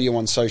follow you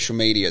on social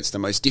media? It's the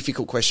most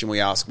difficult question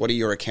we ask. What are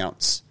your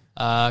accounts?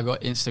 I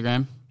got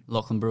Instagram,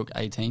 Lachlan Brook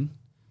 18.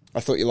 I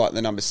thought you liked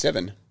the number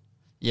 7.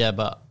 Yeah,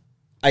 but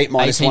 8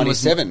 minus 1 is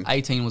 7.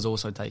 18 was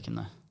also taken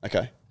though.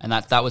 Okay. And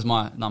that was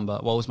my number.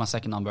 Well, it was my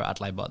second number at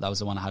Adelaide, but that was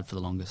the one I had for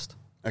the longest.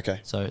 Okay.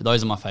 So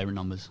those are my favourite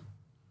numbers.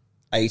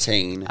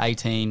 18,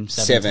 18,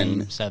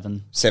 17,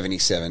 7.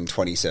 77,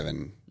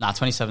 27. Nah,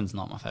 27's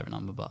not my favourite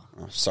number, but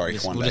Sorry,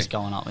 we're just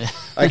going up. Yeah.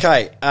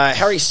 Okay,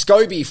 Harry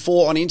Scobie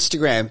 4 on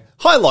Instagram.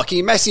 Hi,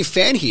 Lockie, massive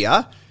fan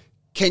here.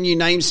 Can you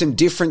name some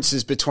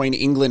differences between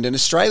England and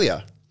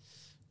Australia?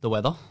 The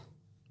weather,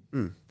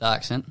 the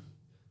accent,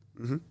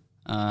 the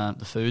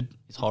food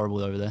is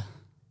horrible over there.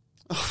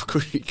 Oh,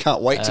 good. You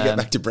can't wait to get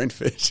back to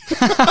Brentford.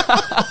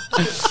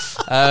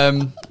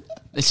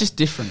 It's just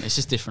different. It's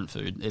just different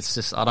food. It's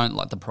just I don't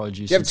like the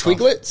produce. Do you have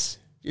Twiglets?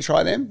 You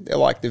try them? They're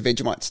like the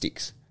Vegemite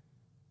sticks.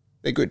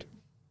 They're good.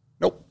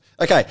 Nope.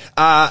 Okay.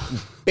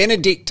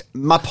 Benedict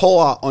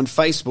Mapoa on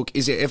Facebook.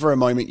 Is there ever a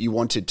moment you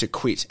wanted to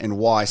quit, and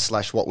why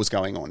 / what was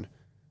going on?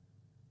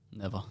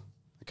 Never.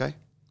 Okay.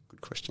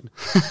 Good question.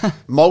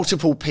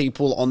 Multiple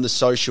people on the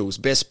socials.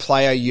 Best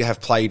player you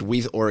have played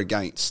with or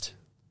against?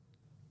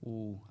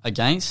 Ooh.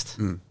 Against?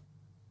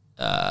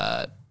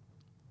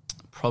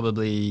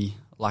 Probably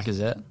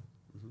Lacazette.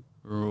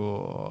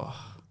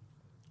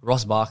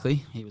 Ross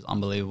Barkley, he was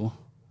unbelievable.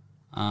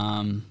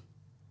 Yeah,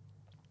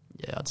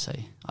 I'd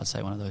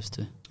say one of those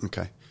two.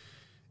 Okay.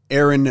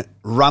 Aaron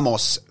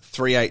Ramos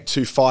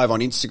 3825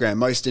 on Instagram.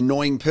 Most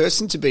annoying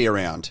person to be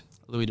around?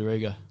 Louis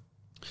Dorigo.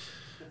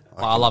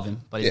 I love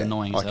him, but he's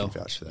annoying as hell. I can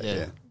vouch for that,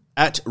 yeah.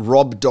 At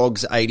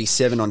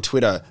RobDogs87 on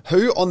Twitter.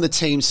 Who on the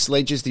team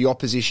sledges the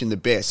opposition the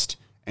best,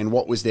 and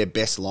what was their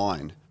best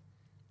line?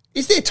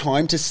 Is there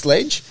time to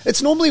sledge?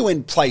 It's normally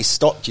when play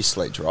stopped you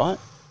sledge, right?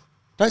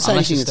 Don't say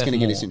Unless anything it's that's going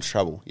to Steph get us Moore. in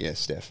trouble. Yeah,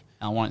 Steph.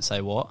 I won't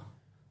say what,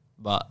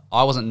 but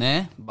I wasn't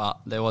there, but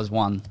there was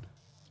one.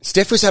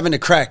 Steph was having a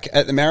crack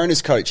at the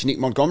Mariners coach, Nick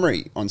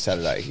Montgomery, on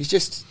Saturday. He's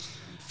just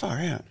far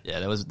out.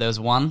 Yeah, there was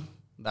one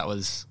that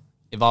was,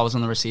 if I was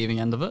on the receiving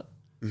end of it,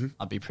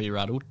 I'd be pretty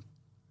rattled.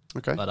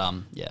 Okay. But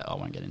yeah, I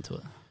won't get into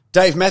it.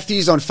 Dave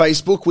Matthews on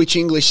Facebook. Which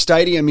English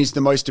stadium is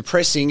the most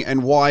depressing,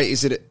 and why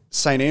is it at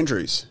St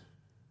Andrews?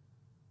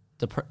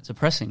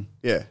 Depressing.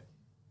 Yeah.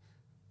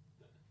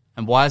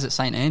 And why is it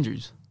St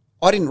Andrews?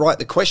 I didn't write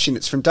the question.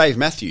 It's from Dave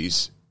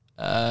Matthews.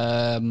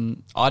 I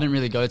didn't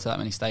really go to that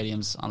many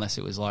stadiums unless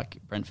it was like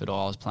Brentford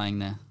or I was playing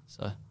there.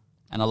 So,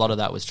 and a lot of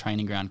that was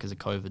training ground because of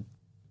COVID.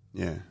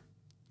 Yeah.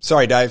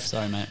 Sorry, Dave.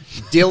 Sorry, mate.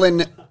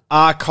 Dylan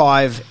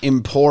Archive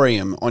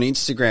Emporium on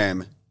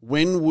Instagram.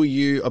 When will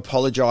you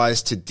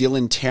apologise to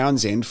Dylan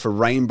Townsend for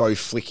rainbow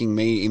flicking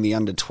me in the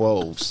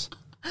under-12s?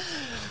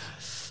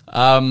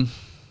 I'll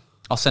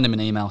send him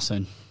an email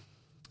soon.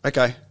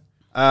 Okay.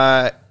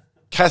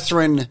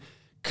 Catherine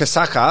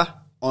Kasaka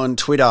on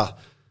Twitter.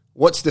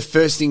 What's the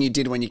first thing you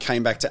did when you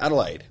came back to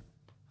Adelaide?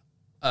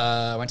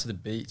 I went to the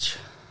beach.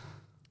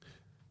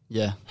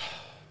 Yeah.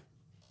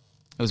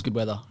 It was good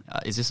weather.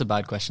 Is this a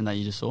bad question that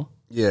you just saw?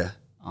 Yeah.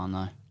 Oh,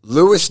 no.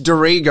 Lewis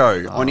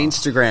Dorigo on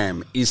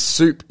Instagram. Is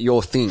soup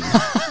your thing?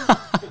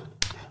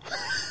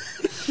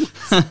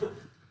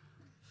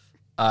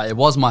 It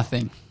was my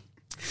thing.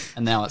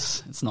 And now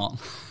it's not.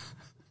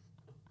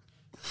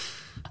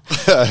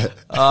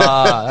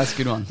 That's a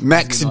good one.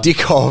 Max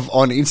Dickov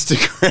on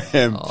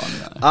Instagram. Oh,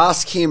 no.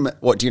 Ask him,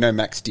 what, do you know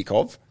Max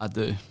Dickov? I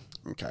do.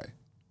 Okay.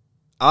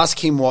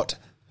 Ask him what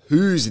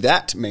who's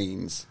that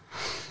means.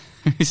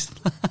 Who's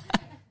that?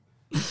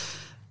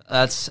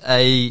 That's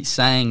a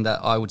saying that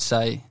I would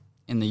say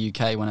in the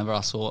UK whenever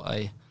I saw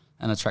an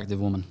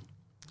attractive woman.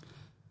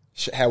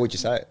 How would you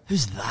say it?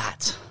 Who's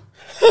that?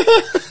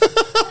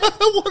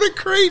 What a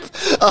creep.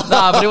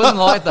 Nah, but it wasn't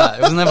like that.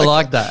 It was never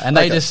like that. And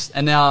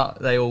and now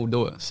they all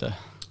do it. So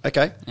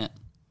okay. Yeah.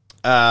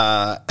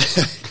 How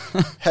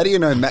do you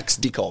know Max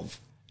Dickov?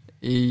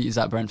 He is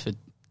at Brentford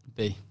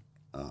B.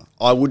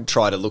 I would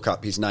try to look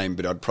up his name,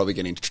 but I'd probably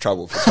get into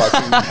trouble for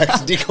typing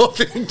Max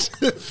Dickov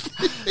into.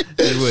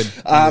 You would.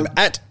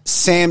 At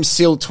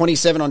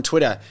SamSill27 on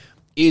Twitter,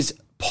 is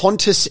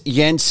Pontus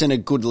Jansson a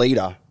good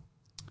leader?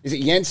 Is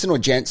it Jansson or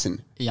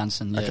Jansen?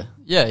 Jansson, yeah. Okay.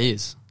 Yeah, he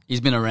is.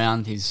 He's been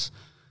around. He's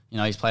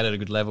played at a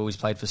good level. He's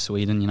played for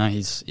Sweden.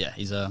 He's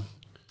a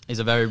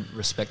very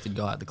respected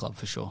guy at the club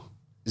for sure.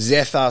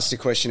 Zeth asked a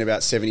question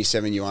about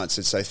 77. You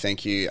answered, so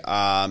thank you.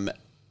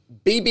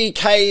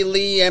 BBK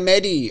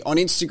Liamedi on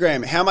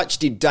Instagram. How much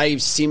did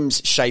Dave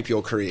Sims shape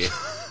your career?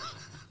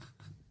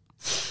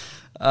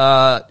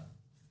 Yeah,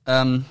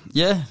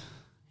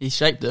 he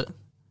shaped it.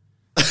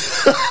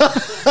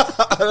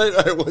 I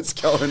don't know what's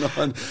going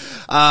on.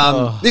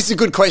 This is a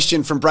good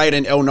question from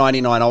Braden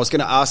L99. I was going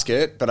to ask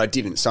it, but I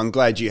didn't, so I'm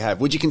glad you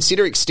have. Would you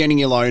consider extending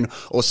your loan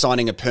or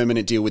signing a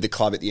permanent deal with the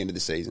club at the end of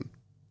the season?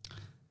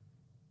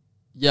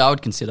 Yeah, I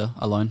would consider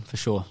a loan for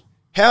sure.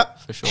 How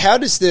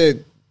does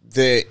the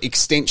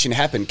extension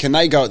happen? Can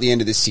they go at the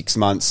end of the 6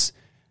 months,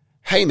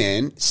 hey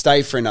man,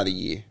 stay for another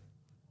year?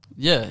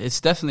 Yeah,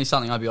 it's definitely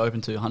something I'd be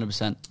open to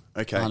 100%.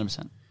 Okay.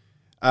 100%.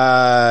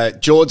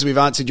 George, we've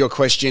answered your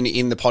question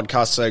in the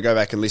podcast, so go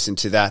back and listen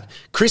to that.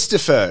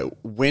 Christopher,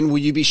 when will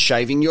you be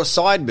shaving your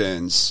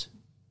sideburns?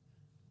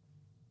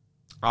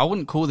 I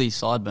wouldn't call these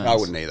sideburns. I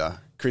wouldn't either.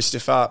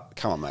 Christopher,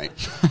 come on, mate.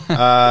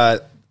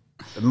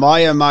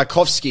 Maya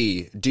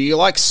Markovsky, do you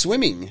like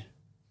swimming?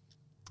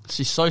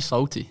 She's so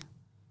salty.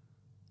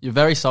 You're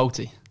very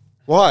salty.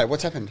 Why?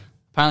 What's happened?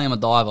 Apparently I'm a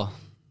diver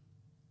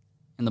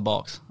in the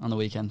box on the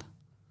weekend.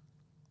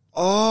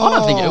 Oh. I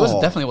don't think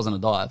definitely wasn't a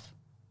dive.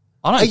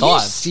 I don't dive. Are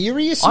you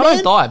serious, man? I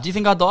don't dive. Do you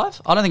think I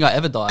dive? I don't think I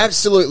ever dive.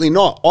 Absolutely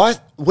not.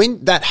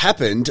 When that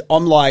happened,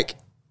 I'm like,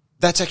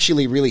 that's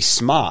actually really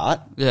smart.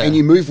 Yeah. And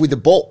you move with the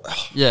ball.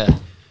 Yeah.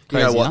 Crazy, you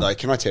know what, though?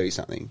 Can I tell you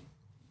something?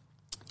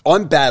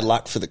 I'm bad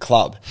luck for the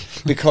club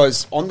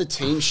because on the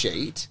team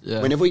sheet,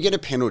 whenever we get a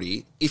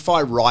penalty, if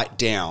I write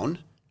down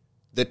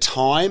the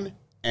time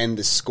and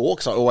the score,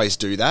 because I always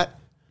do that,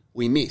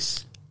 we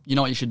miss. You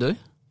know what you should do?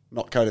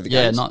 Not go to the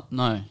games?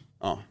 No.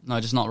 Oh. No,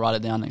 just not write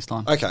it down next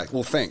time. Okay,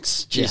 well,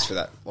 thanks. Cheers for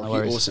that. No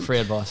worries. Awesome. Free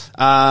advice.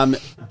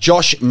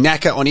 Josh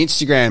Naka on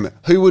Instagram.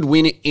 Who would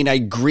win in a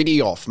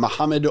gritty off,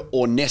 Muhammad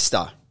or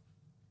Nesta?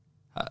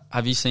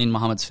 Have you seen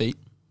Muhammad's feet?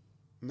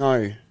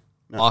 No.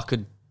 I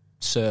could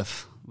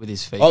surf with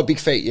his feet. Oh, big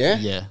feet, yeah?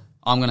 Yeah.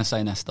 I'm going to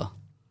say Nesta.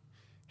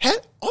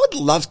 I'd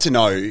love to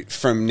know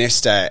from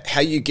Nesta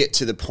how you get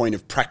to the point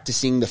of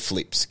practicing the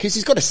flips, because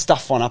he's got to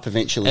stuff one up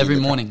eventually. Every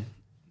morning.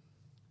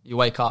 You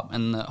wake up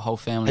and the whole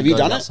family Have you goes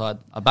done outside.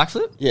 A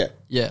backflip? Yeah.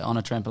 Yeah, on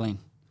a trampoline.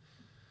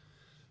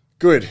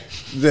 Good.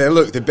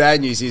 Look, the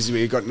bad news is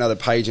we've got another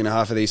page and a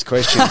half of these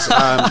questions.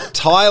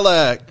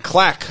 Tyler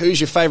Clack, who's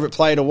your favourite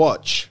player to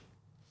watch?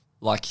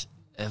 Like,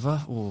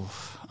 ever? Ooh.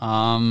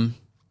 I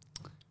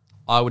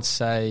would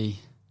say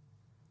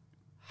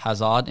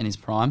Hazard in his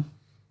prime.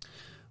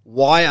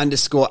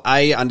 Y_A_I_M_S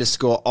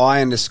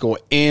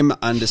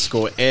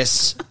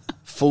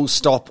full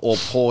stop or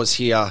pause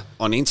here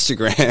on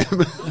Instagram.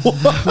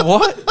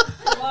 What?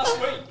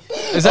 Last week.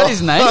 Is that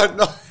his name?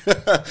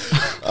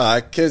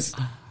 Because,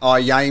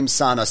 Yame's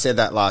son, I said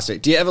that last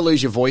week. Do you ever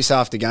lose your voice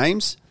after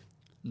games?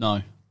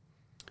 No,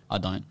 I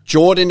don't.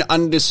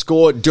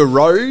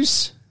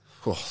 Jordan_DeRose.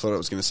 Oh, I thought I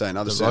was going to say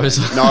another surname.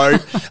 No.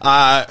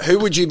 Who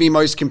would you be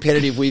most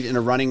competitive with in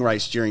a running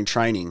race during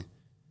training?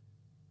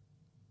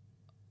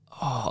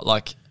 Oh,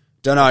 like...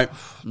 Don't know.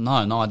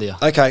 No idea.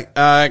 Okay.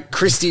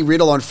 Christy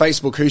Riddle on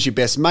Facebook. Who's your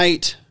best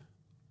mate?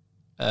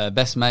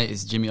 Best mate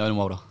is Jimmy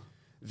Odenwalder.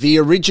 The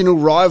original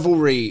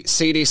rivalry,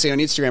 CDC on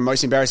Instagram.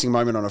 Most embarrassing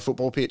moment on a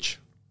football pitch?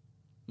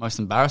 Most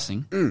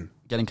embarrassing?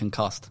 Getting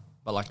concussed.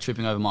 But like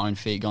tripping over my own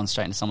feet, going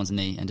straight into someone's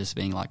knee and just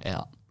being like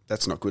out.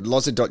 That's not good.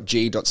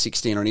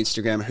 Loza.g.16 on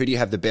Instagram. Who do you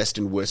have the best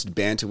and worst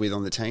banter with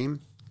on the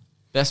team?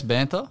 Best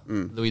banter?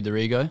 Louis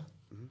Dorigo.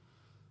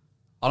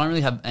 I don't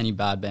really have any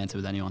bad banter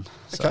with anyone,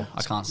 so okay.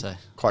 I can't say.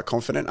 Quite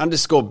confident.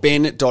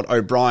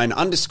 _Ben.O'Brien_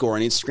 on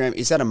Instagram.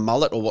 Is that a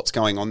mullet or what's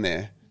going on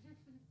there?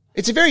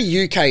 It's a very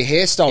UK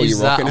hairstyle you're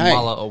rocking, hey? Is that a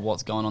mullet or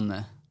what's going on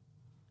there?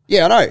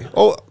 Yeah, I know.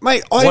 Oh,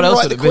 mate, I didn't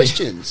write the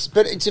questions,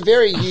 but it's a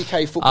very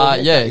UK football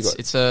haircut. Yeah,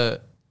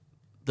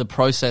 the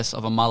process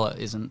of a mullet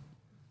isn't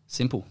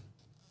simple.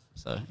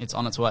 So it's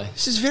on its way.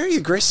 This is very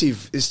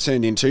aggressive, is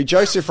turned into.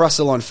 Joseph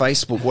Russell on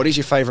Facebook. What is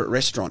your favourite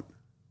restaurant?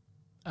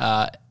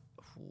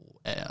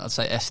 I'd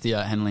say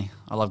Estia at Henley.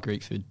 I love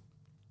Greek food.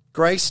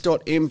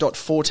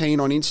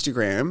 Grace.m.14 on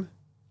Instagram.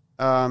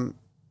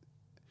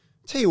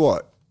 Tell you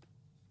what,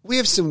 we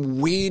have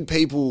some weird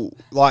people,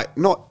 like,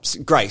 not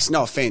Grace,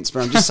 no offense,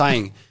 but I'm just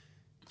saying,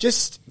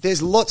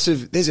 there's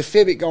a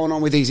fair bit going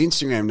on with these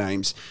Instagram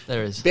names.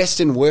 There is. Best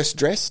and worst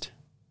dressed?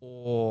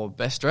 Or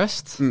best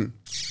dressed? Just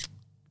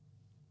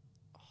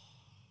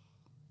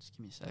give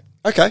me a sec.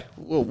 Okay,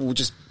 we'll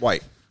just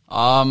wait.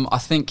 I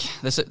think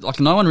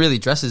no one really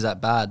dresses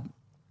that bad.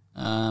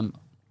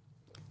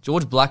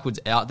 George Blackwood's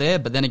out there,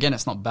 but then again,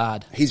 it's not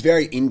bad. He's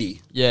very indie.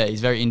 Yeah,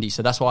 he's very indie,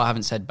 so that's why I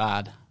haven't said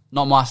bad.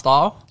 Not my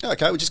style.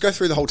 Okay, we'll just go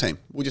through the whole team.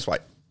 We'll just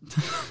wait.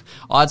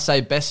 I'd say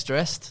best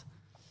dressed.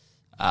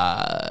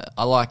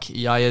 I like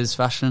Yaya's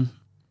fashion.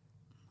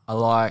 I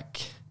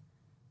like...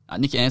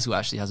 Nick Ansell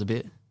actually has a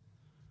bit.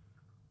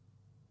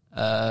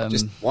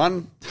 Just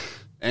one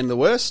and the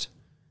worst?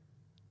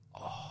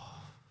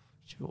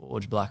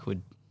 George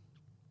Blackwood.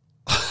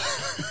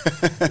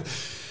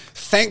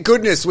 Thank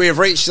goodness we have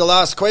reached the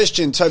last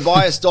question.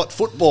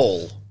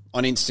 Tobias.football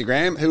on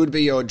Instagram. Who would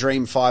be your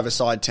dream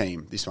five-a-side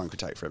team? This one could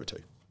take forever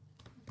too.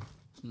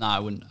 No, I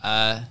wouldn't.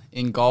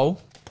 In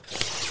goal,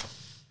 it's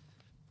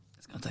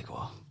going to take a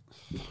while.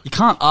 You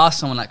can't ask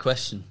someone that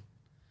question.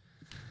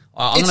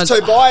 It's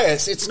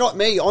Tobias. It's not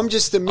me. I'm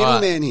just the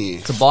middleman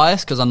here.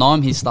 Tobias, because I know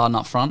him. He's starting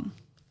up front.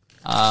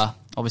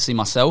 Obviously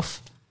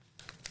myself.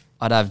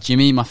 I'd have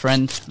Jimmy, my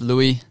friend,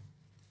 Louis,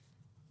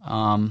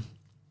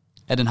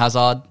 Eden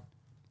Hazard,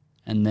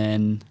 and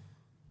then...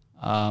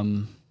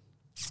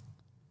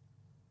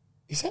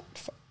 Is that...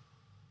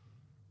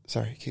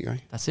 Sorry, keep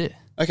going. That's it.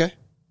 Okay.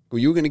 Well,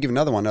 you were going to give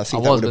another one. I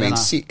think that would have been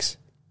 6.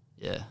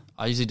 Yeah.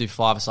 I usually do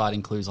five-a-side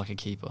includes like a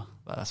keeper,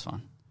 but that's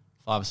fine.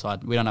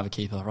 Five-a-side. We don't have a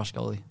keeper. Rush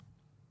goalie.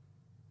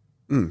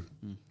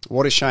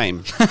 What a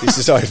shame. This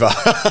is over.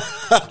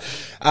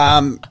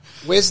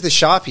 Where's the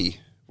Sharpie?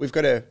 We've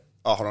got a...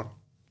 Oh, hold on.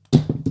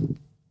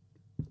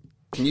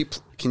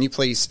 Can you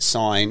please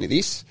sign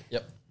this?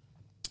 Yep.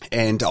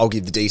 And I'll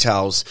give the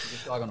details. Is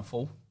this guy going to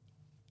fall?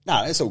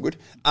 No, that's all good.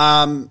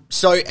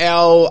 So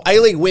our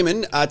A-League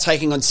women are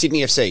taking on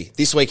Sydney FC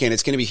this weekend.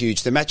 It's going to be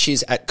huge. The match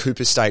is at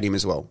Cooper Stadium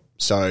as well.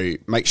 So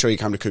make sure you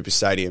come to Cooper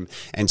Stadium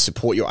and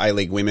support your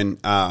A-League women.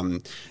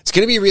 It's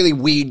going to be a really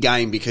weird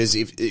game because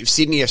if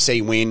Sydney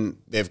FC win,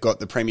 they've got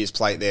the Premier's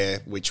Plate there,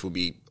 which will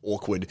be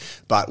awkward.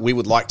 But we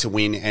would like to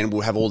win, and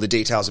we'll have all the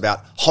details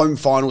about home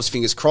finals,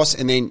 fingers crossed.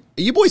 And then,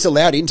 are you boys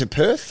allowed into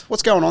Perth?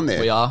 What's going on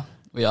there? We are.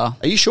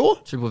 Are you sure?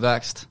 Triple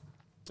vaxxed.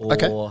 Or,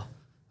 okay.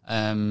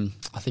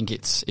 I think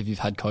it's if you've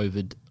had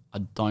COVID. I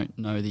don't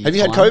know the Have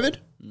you had COVID?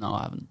 No,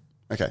 I haven't.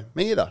 Okay,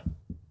 me either.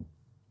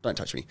 Don't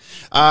touch me.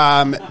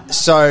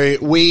 So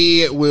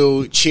we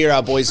will cheer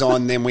our boys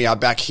on. Then we are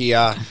back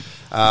here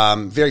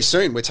very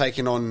soon. We're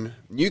taking on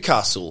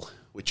Newcastle,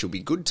 which will be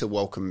good to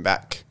welcome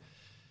back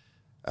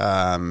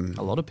a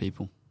lot of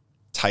people.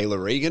 Taylor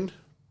Regan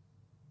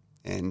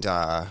and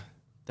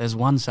there's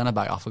one centre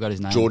back. I forgot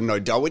his name. Jordan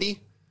O'Doherty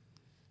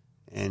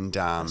and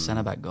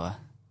centre back guy.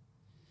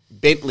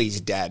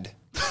 Bentley's dad.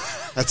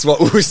 That's what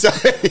we'll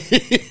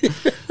say.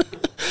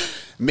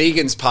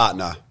 Megan's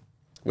partner.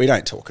 We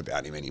don't talk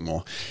about him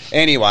anymore.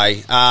 Anyway,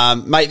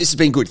 mate, this has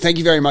been good. Thank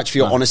you very much for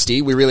your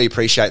honesty. We really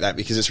appreciate that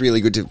because it's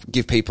really good to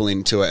give people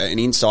into an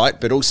insight,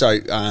 but also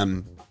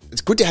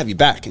it's good to have you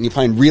back, and you're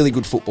playing really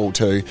good football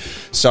too.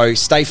 So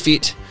stay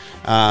fit.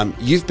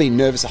 You've been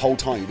nervous the whole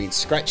time. You've been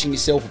scratching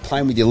yourself or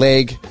playing with your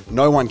leg.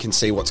 No one can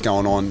see what's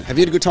going on. Have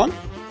you had a good time?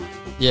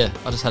 Yeah,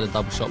 I just had a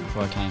double shot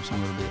before I came, so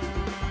I'm a little bit...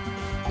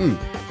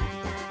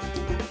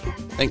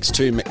 Thanks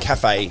to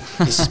McCafe.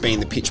 This has been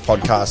the Pitch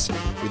Podcast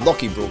with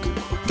Lachlan Brook.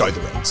 Go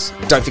the Reds.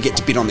 Don't forget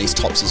to bid on these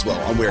tops as well.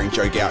 I'm wearing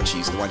Joe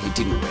Gauchi's, the one he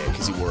didn't wear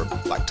because he wore a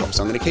black top.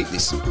 So I'm going to keep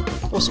this.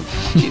 Awesome.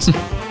 Cheers.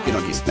 Bid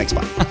on his. Thanks,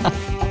 bye.